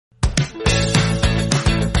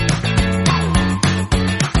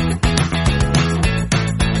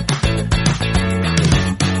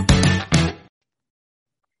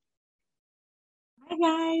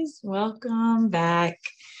guys, welcome back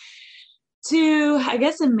to, I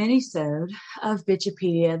guess, a mini-sode of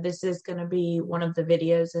Bitchipedia. This is going to be one of the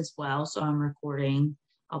videos as well, so I'm recording.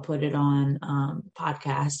 I'll put it on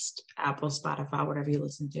podcast, Apple, Spotify, whatever you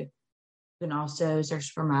listen to. You can also search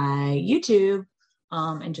for my YouTube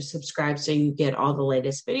and just subscribe so you get all the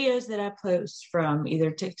latest videos that I post from either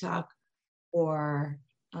TikTok or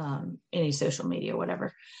any social media,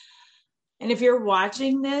 whatever. And if you're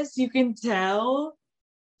watching this, you can tell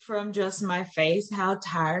from just my face how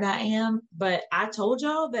tired I am. But I told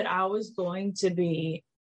y'all that I was going to be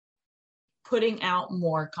putting out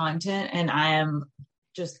more content, and I am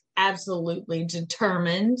just absolutely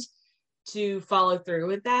determined to follow through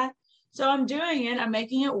with that. So I'm doing it. I'm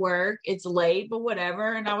making it work. It's late, but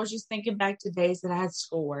whatever. And I was just thinking back to days that I had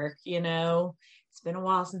schoolwork. It's been a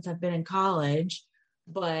while since I've been in college,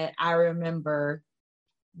 but I remember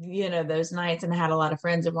those nights, and I had a lot of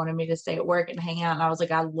friends that wanted me to stay at work and hang out. And I was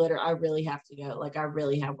like, I really have to go. Like, I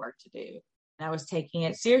really have work to do. And I was taking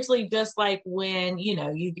it seriously, just like when,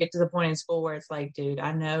 you get to the point in school where it's like, dude,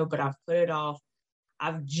 I know, but I've put it off.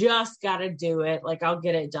 I've just got to do it. Like, I'll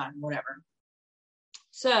get it done, whatever.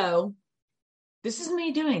 So this is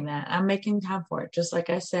me doing that. I'm making time for it. Just like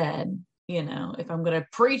I said, if I'm going to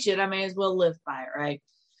preach it, I may as well live by it. Right.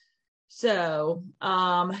 So,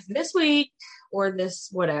 this week or this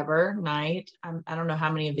whatever night, I don't know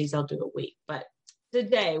how many of these I'll do a week, but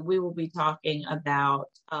today we will be talking about,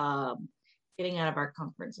 getting out of our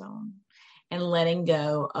comfort zone and letting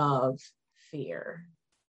go of fear,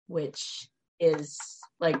 which is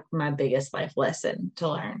like my biggest life lesson to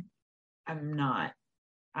learn.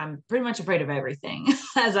 I'm pretty much afraid of everything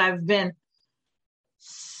as I've been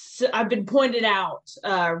pointed out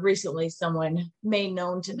recently. Someone made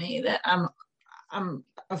known to me that I'm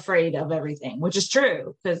afraid of everything, which is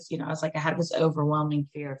true because I was like, I had this overwhelming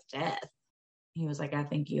fear of death. He was like, I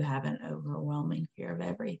think you have an overwhelming fear of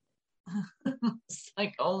everything. It's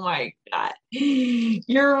like, oh my God,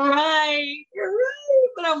 you're right,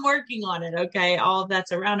 but I'm working on it. Okay, all of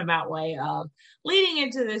that's a roundabout way of leading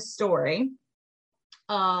into this story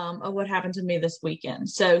of what happened to me this weekend.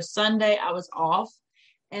 So Sunday I was off.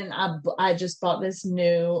 And I just bought this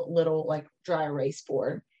new little like dry erase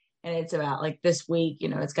board, and it's about like this week,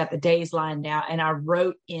 it's got the days lined out, and I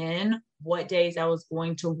wrote in what days I was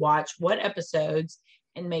going to watch what episodes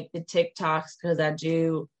and make the TikToks, because I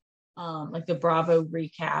do like the Bravo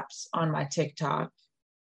recaps on my TikTok,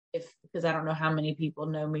 because I don't know how many people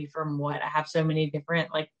know me from what. I have so many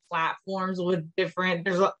different like platforms with different,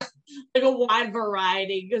 there's like a wide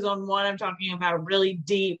variety, because on one I'm talking about really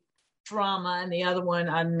deep drama, and the other one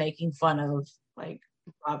I'm making fun of like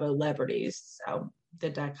Bravo celebrities. So the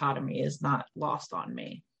dichotomy is not lost on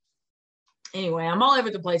me. Anyway, I'm all over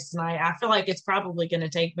the place tonight. I feel like it's probably going to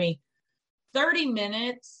take me 30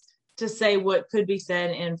 minutes to say what could be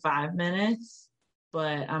said in 5 minutes.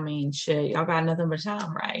 But I mean, shit, y'all got nothing but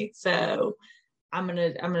time, right? So I'm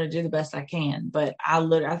gonna do the best I can. But I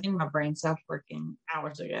think my brain stopped working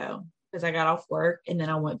hours ago because I got off work and then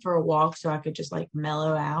I went for a walk so I could just like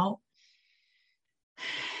mellow out.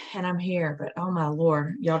 And I'm here, but oh my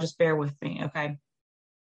Lord, y'all just bear with me.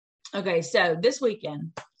 Okay. So this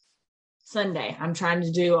weekend, Sunday, I'm trying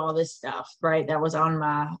to do all this stuff, right? That was on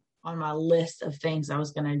my list of things I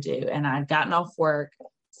was going to do. And I'd gotten off work.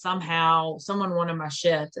 Somehow someone wanted my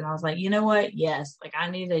shift, and I was like, you know what? Yes. Like, I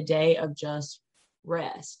need a day of just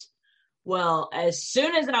rest. Well, as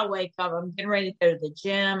soon as I wake up, I'm getting ready to go to the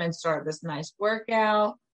gym and start this nice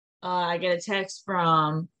workout. I get a text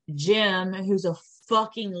from Jim, who's a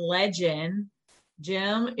fucking legend.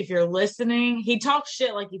 Jim, if you're listening, he talks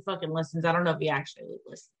shit like he fucking listens. I don't know if he actually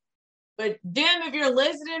listens. But Jim, if you're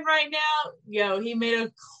listening right now, he made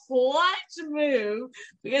a clutch move,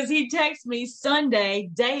 because he texts me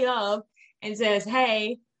Sunday, day of, and says,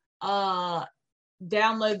 hey,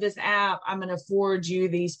 download this app. I'm going to forward you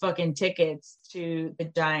these fucking tickets to the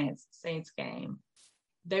Giants Saints game.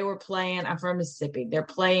 They were playing, I'm from Mississippi. They're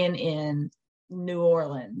playing in New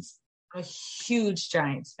Orleans. I'm a huge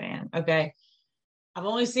Giants fan. Okay. I've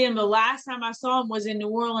only seen him. The last time I saw him was in New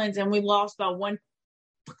Orleans, and we lost by one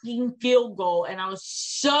fucking field goal. And I was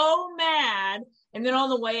so mad. And then on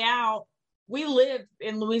the way out, we lived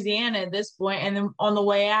in Louisiana at this point. And then on the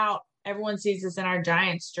way out, everyone sees us in our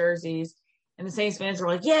Giants jerseys. And the Saints fans are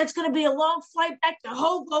like, yeah, it's going to be a long flight back to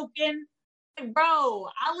Hoboken. Like, bro,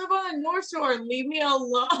 I live on the North Shore. Leave me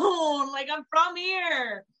alone. Like, I'm from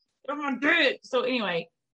here. I'm gonna do it. So anyway,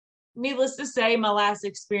 needless to say, my last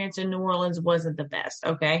experience in New Orleans wasn't the best.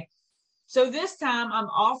 Okay. So this time I'm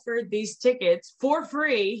offered these tickets for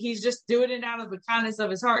free. He's just doing it out of the kindness of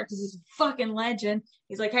his heart because he's a fucking legend.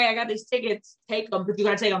 He's like, hey, I got these tickets. Take them, but you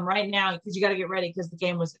got to take them right now because you got to get ready because the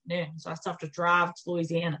game was at noon. So I still have to drive to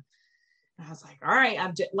Louisiana. And I was like, all right,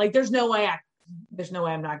 I'm just like, there's no way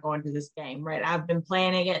I'm not going to this game, right? I've been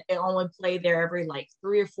planning it. They only play there every like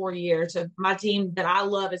 3 or 4 years. So my team that I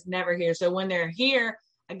love is never here. So when they're here,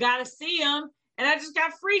 I got to see them. And I just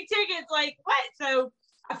got free tickets. Like, what? So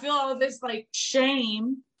I feel all this like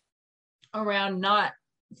shame around not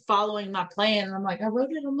following my plan. And I'm like, I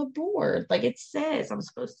wrote it on the board. Like it says I'm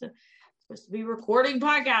supposed to be recording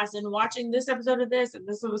podcasts and watching this episode of this and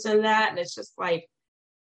this episode of that. And it's just like,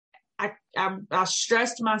 I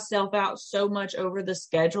stressed myself out so much over the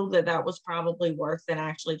schedule that was probably worse than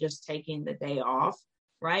actually just taking the day off.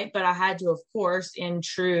 Right. But I had to, of course, in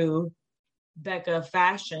true Becca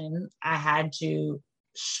fashion, I had to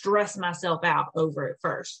stress myself out over it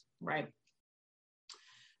first. Right.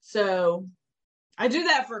 So I do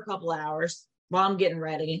that for a couple hours while I'm getting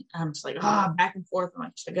ready. I'm just like, back and forth. I'm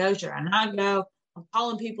like, should I go? Should I not go? I'm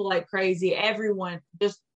calling people like crazy. Everyone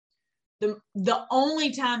just, the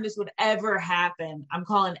only time this would ever happen, I'm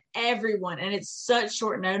calling everyone, and it's such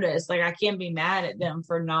short notice. Like I can't be mad at them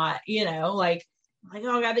for not, like,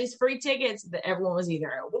 oh, I got these free tickets. That everyone was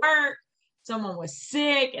either at work, someone was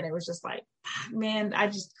sick, and it was just like, man, I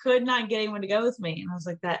just could not get anyone to go with me. And I was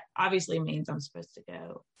like, that obviously means I'm supposed to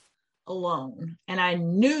go alone. And I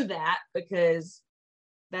knew that because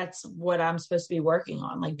that's what I'm supposed to be working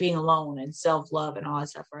on, like being alone and self-love and all that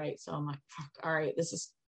stuff, right? So I'm like, fuck, all right, this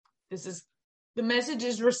is the message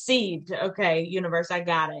is received. Okay, universe, I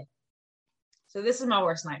got it. So this is my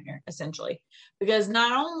worst nightmare, essentially, because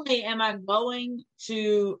not only am I going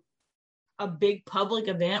to a big public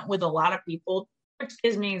event with a lot of people, which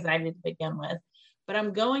gives me anxiety to begin with, but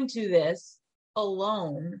I'm going to this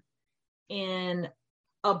alone in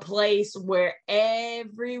a place where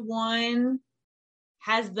everyone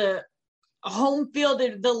has the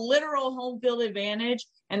literal home field advantage,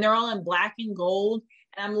 and they're all in black and gold.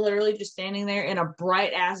 And I'm literally just standing there in a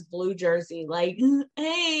bright ass blue jersey, like,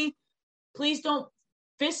 hey, please don't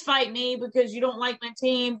fist fight me because you don't like my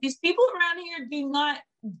team. These people around here do not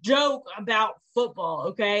joke about football,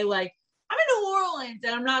 okay? Like, I'm in New Orleans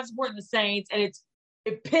and I'm not supporting the Saints, and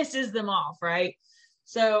it pisses them off, right?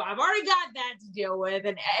 So I've already got that to deal with,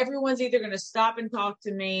 and everyone's either going to stop and talk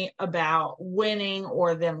to me about winning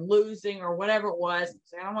or them losing or whatever it was.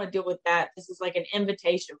 So I don't want to deal with that. This is like an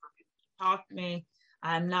invitation for people to talk to me.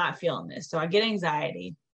 I'm not feeling this. So I get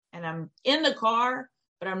anxiety, and I'm in the car,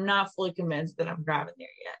 but I'm not fully convinced that I'm driving there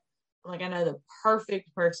yet. Like, I know the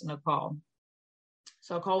perfect person to call.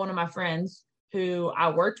 So I call one of my friends who I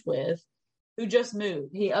worked with, who just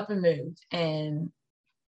moved. He up and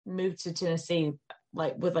moved to Tennessee,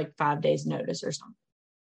 like with like 5 days notice or something.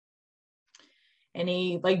 And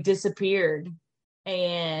he like disappeared.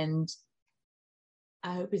 And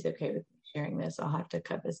I hope he's okay with me sharing this. I'll have to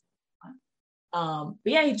cut this. But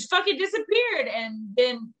yeah, he just fucking disappeared. And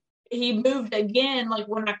then he moved again. Like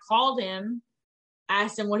when I called him,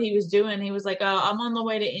 asked him what he was doing, he was like, oh, I'm on the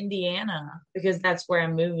way to Indiana because that's where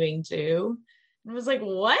I'm moving to. And I was like,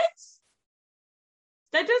 what?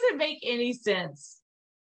 That doesn't make any sense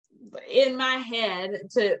in my head.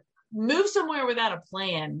 To move somewhere without a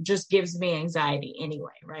plan just gives me anxiety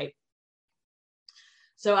anyway, right?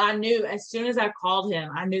 So I knew as soon as I called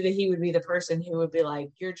him, I knew that he would be the person who would be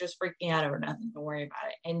like, you're just freaking out over nothing. Don't worry about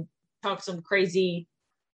it. And talk some crazy.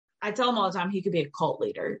 I tell him all the time he could be a cult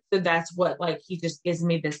leader. So that's what, like, he just gives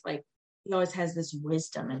me this, like, he always has this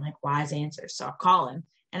wisdom and like wise answers. So I call him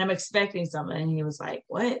and I'm expecting something. And he was like,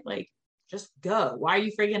 what? Like, just go. Why are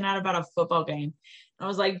you freaking out about a football game? And I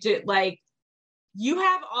was like, dude, like, he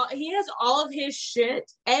has all of his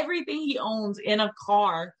shit, everything he owns in a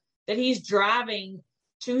car that he's driving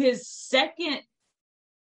to his second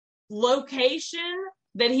location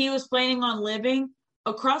that he was planning on living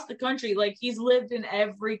across the country. Like, he's lived in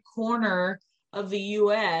every corner of the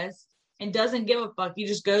US and doesn't give a fuck. He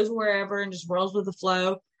just goes wherever and just rolls with the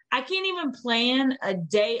flow. I can't even plan a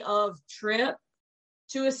day of trip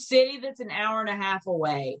to a city that's an hour and a half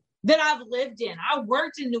away that I've lived in. I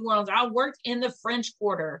worked in New Orleans. I worked in the French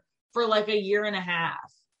Quarter for like a year and a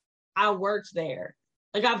half. I worked there.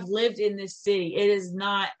 Like, I've lived in this city. It is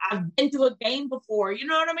not, I've been to a game before. You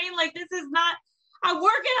know what I mean? Like, this is not, I work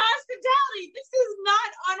in hospitality. This is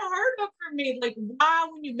not unheard of for me. Like, why,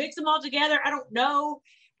 when you mix them all together, I don't know.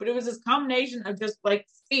 But it was this combination of just like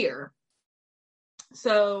fear.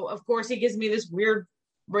 So, of course, he gives me this weird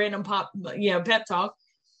random pep talk.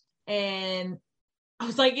 And I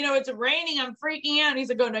was like, it's raining. I'm freaking out. And he's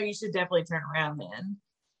like, oh, no, you should definitely turn around then.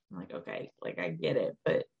 I'm like, okay, like I get it,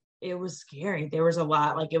 but it was scary. There was a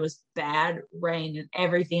lot, like it was bad rain and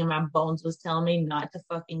everything in my bones was telling me not to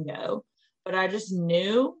fucking go. But I just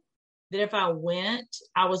knew that if I went,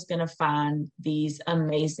 I was going to find these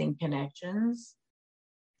amazing connections.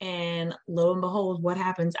 And lo and behold, what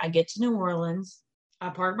happens? I get to New Orleans. I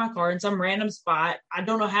park my car in some random spot. I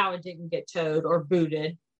don't know how it didn't get towed or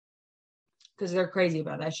booted because they're crazy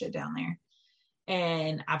about that shit down there.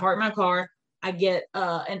 And I park my car. I get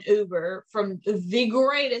an Uber from the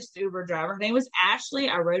greatest Uber driver. Her name was Ashley.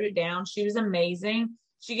 I wrote it down. She was amazing.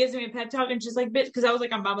 She gives me a pep talk and she's like, bitch, because I was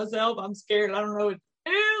like, I'm by myself. I'm scared. I don't know what to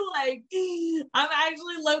do. Like, I'm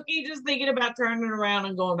actually low-key just thinking about turning around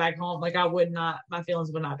and going back home. Like, I would not, my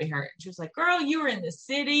feelings would not be hurt. She was like, girl, you were in the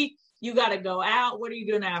city. You got to go out. What are you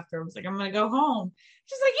doing after? I was like, I'm going to go home.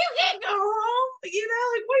 She's like, you can't go home. You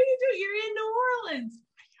know, like, what are you doing? You're in New Orleans.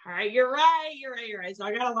 All right, you're right. So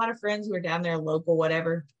I got a lot of friends who are down there, local,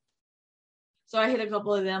 whatever. So I hit a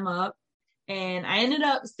couple of them up and I ended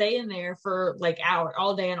up staying there for like hours,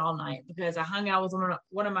 all day and all night because I hung out with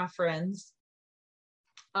one of my friends.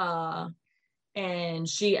 And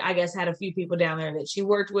she, I guess, had a few people down there that she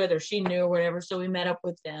worked with or she knew or whatever. So we met up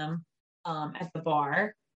with them at the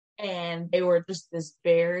bar and they were just this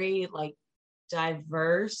very like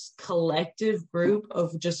diverse collective group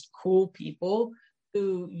of just cool people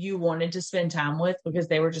who you wanted to spend time with because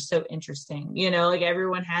they were just so interesting. You know, like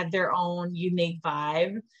everyone had their own unique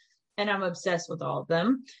vibe and I'm obsessed with all of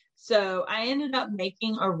them. So I ended up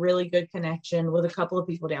making a really good connection with a couple of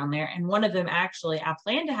people down there. And one of them actually, I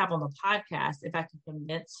plan to have on the podcast if I can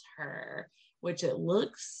convince her, which it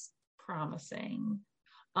looks promising.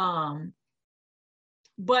 But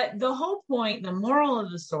the whole point, the moral of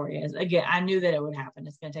the story is, again, I knew that it would happen.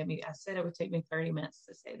 It's going to take me, I said it would take me 30 minutes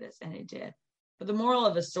to say this and it did. But the moral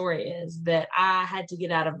of the story is that I had to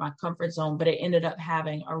get out of my comfort zone, but it ended up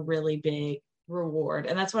having a really big reward.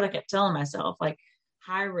 And that's what I kept telling myself, like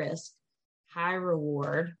high risk, high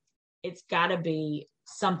reward. It's got to be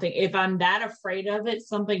something. If I'm that afraid of it,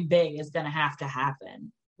 something big is going to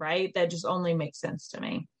happen, right? That just only makes sense to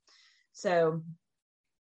me. So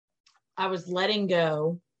I was letting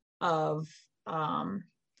go of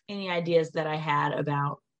any ideas that I had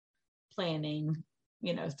about planning,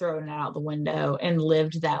 you know, throwing it out the window and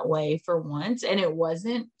lived that way for once. And it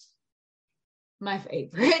wasn't my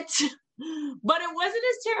favorite, but it wasn't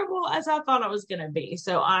as terrible as I thought it was going to be.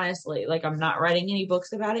 So honestly, like I'm not writing any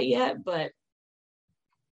books about it yet, but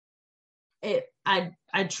I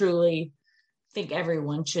truly think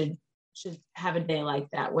everyone should have a day like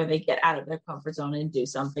that where they get out of their comfort zone and do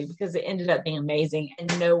something because it ended up being amazing.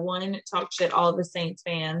 And no one talked shit. All the Saints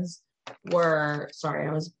fans were, sorry,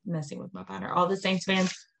 I was messing with my partner. All the Saints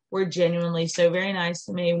fans were genuinely so very nice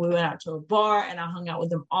to me. We went out to a bar and I hung out with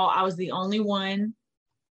them all. I was the only one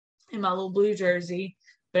in my little blue jersey,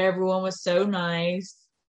 but everyone was so nice.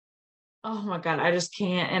 Oh my God, I just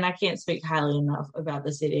can't, and I can't speak highly enough about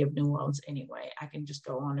the city of New Orleans anyway. I can just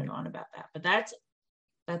go on and on about that. But that's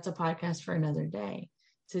a podcast for another day.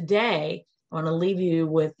 Today, I want to leave you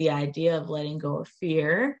with the idea of letting go of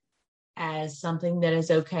fear as something that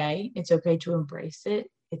is okay. It's okay to embrace it.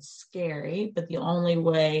 It's scary, but the only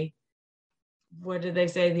way, what did they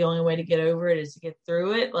say? The only way to get over it is to get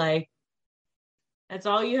through it. Like, that's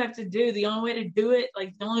all you have to do. The only way to do it,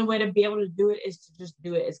 like the only way to be able to do it is to just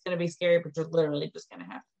do it. It's going to be scary, but you're literally just going to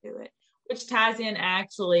have to do it, which ties in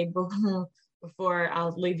actually before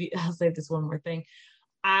I'll leave you. I'll say this one more thing.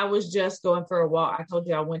 I was just going for a walk. I told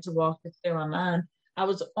you I went to walk to clear my mind. I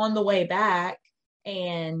was on the way back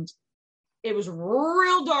and it was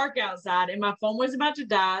real dark outside and my phone was about to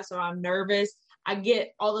die. So I'm nervous. I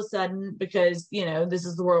get all of a sudden, because, you know, this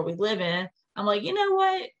is the world we live in. I'm like, you know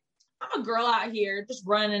what? I'm a girl out here just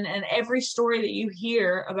running. And every story that you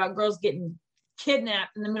hear about girls getting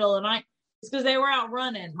kidnapped in the middle of the night is because they were out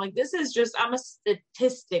running. Like, this is just, I'm a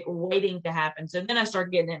statistic waiting to happen. So then I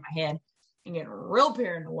start getting in my head and getting real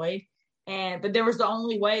paranoid. But there was the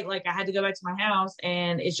only way, like I had to go back to my house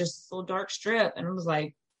and it's just this little dark strip. And it was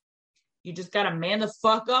like, you just got to man the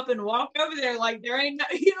fuck up and walk over there. Like there ain't no,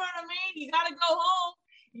 you know what I mean? You got to go home.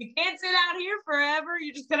 You can't sit out here forever.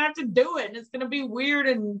 You're just going to have to do it. And it's going to be weird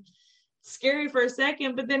and scary for a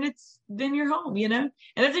second, but then you're home, you know?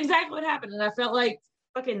 And that's exactly what happened. And I felt like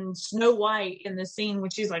fucking Snow White in the scene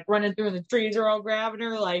when she's like running through and the trees are all grabbing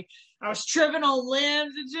her. Like I was tripping on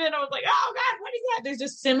limbs and shit. I was like, oh God, what is that? There's a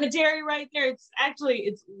cemetery right there.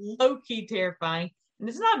 It's low-key terrifying. And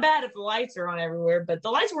it's not bad if the lights are on everywhere, but the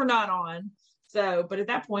lights were not on. So, but at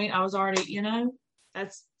that point I was already, you know,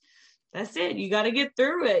 that's it. You got to get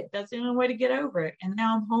through it. That's the only way to get over it. And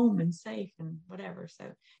now I'm home and safe and whatever. So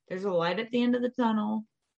there's a light at the end of the tunnel.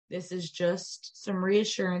 This is just some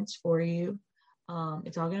reassurance for you.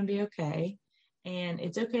 It's all going to be okay. And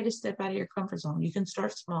it's okay to step out of your comfort zone. You can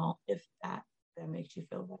start small if that makes you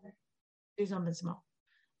feel better. Do something small.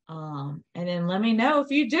 And then let me know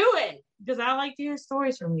if you do it, because I like to hear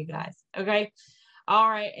stories from you guys. Okay. All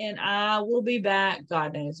right. And I will be back.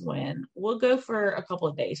 God knows when. We'll go for a couple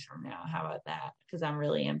of days from now. How about that? Because I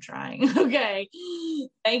really am trying. Okay.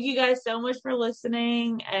 Thank you guys so much for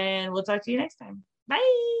listening. And we'll talk to you next time.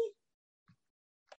 Bye.